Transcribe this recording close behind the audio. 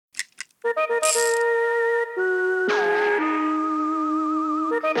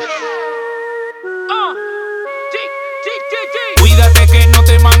Cuídate que no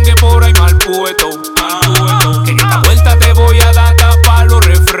te mangue por ahí mal puesto. Que en esta vuelta te voy a dar tapa los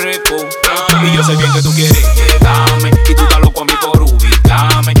refrescos. Y yo sé bien que tú quieres llegarme, y tú estás loco a mí por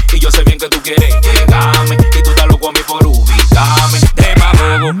ubicarme. Y yo sé bien que tú quieres llegarme, y tú estás loco a mí por ubicarme.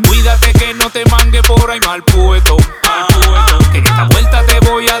 Demagogo, cuídate que no te mangue por ahí mal puesto. Que en esta vuelta te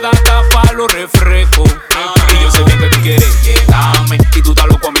voy a dar tapa los refrescos. Y yo sé bien que tú quieres llegarme, y tú estás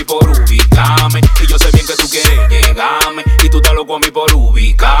loco a mí por ubicarme. Y yo sé bien que tú quieres llegarme, y tú estás loco a mí por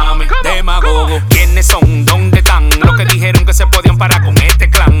ubicarme. Demagogo, ¿quiénes son? ¿Dónde están? Los que dijeron que se podían parar con este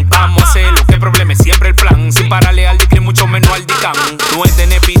clan. Vamos a hacer lo que el problema es siempre el plan. Sin pararle al dicre, mucho menos al dicán. No es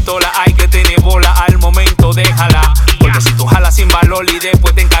tener pistola, hay que tener bola. Al momento déjala, porque si tú jalas sin valor y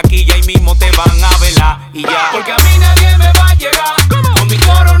después te encaquilla y mismo te van a velar. Y ya, porque a mí nadie me va a llegar, con mi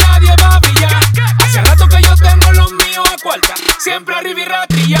coro nadie va a brillar. Hace rato que yo tengo los míos a cuarta, siempre arriba y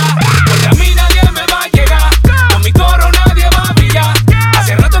ratilla. Porque a mí nadie me va a llegar, con mi coro nadie va a brillar.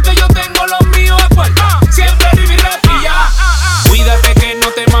 Hace rato que yo tengo los míos a cuarta, siempre arriba y ratilla. Cuídate que no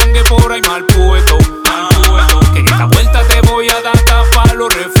te mangue por ahí mal puesto. Que en esta vuelta te voy a dar tapa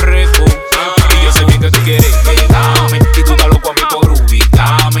los refrescos. Y yo sé bien que tú quieres llegarme, y tú estás loco a mí por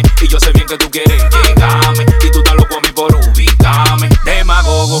ubicarme. Y yo sé bien que tú quieres llegarme, y tú estás loco a mí por ubicarme.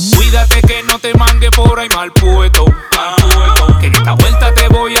 Demagogo, cuídate que no te mangue por ahí mal puesto. Que en esta vuelta te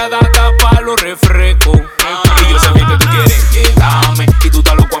voy a dar tapa los refrescos. Y yo sé bien que tú quieres llegarme, y tú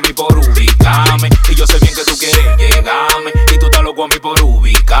estás loco a mí por ubicarme. Y yo sé bien que tú quieres llegarme, y tú estás loco a mí por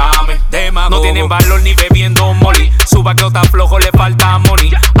ubicarme. Demagogo, no tienen valor ni bebiendo molly. Suba que está flojo, le falta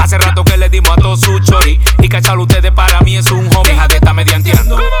money. Hace rato que le dimos a todos su chori, y cacharlo ustedes para mí es un hobby. Deja de estar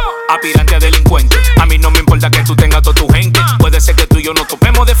medianteando, aspirante a delincuente. A mí no me importa que tú tengas toda tu gente. Puede ser que tú y yo nos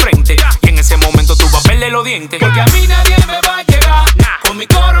topemos de frente, y en ese momento tú vas a verle los dientes. Porque a mí nadie me va a llegar, con mi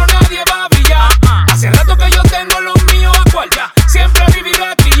coro nadie va a brillar. Hace rato que yo tengo los míos a cuarta, siempre arriba y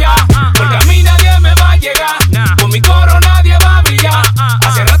ratilla. Porque a mí nadie me va a llegar, con mi coro nadie va a brillar.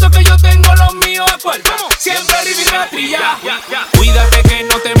 Hace rato que yo tengo los míos a cuarta, siempre arriba y ratilla. Cuídate que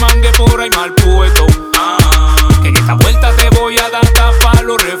no te mangue por ahí mal puesto. Que en esta vuelta te voy a dar tapa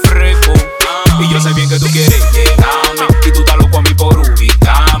los refrescos. Y yo sé bien que tú quieres llegarme, y tú estás loco a mí por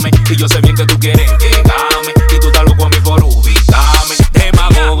ubicarme. Y yo sé bien que tú quieres llegarme, y tú estás loco a mí por ubicarme.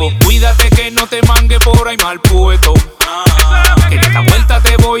 Demagogo, cuídate que no te mangue por ahí mal puesto. Que en esta vuelta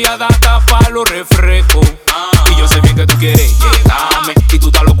te voy a dar tapa los refrescos. Y yo sé bien que tú quieres llegarme, y tú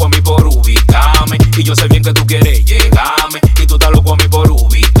estás loco a mí por ubicarme. Y yo sé bien que tú quieres llegarme, y tú estás loco a mí por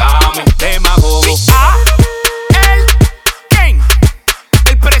ubicarme. Demagogo.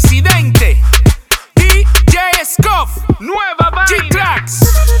 El presidente djscuff, nueva Gtracks,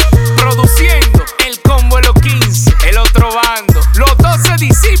 produciendo el combo de los 15, el otro bando, los 12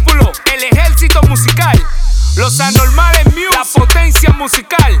 discípulos, el ejército musical, los anormales music, la potencia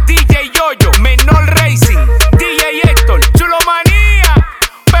musical.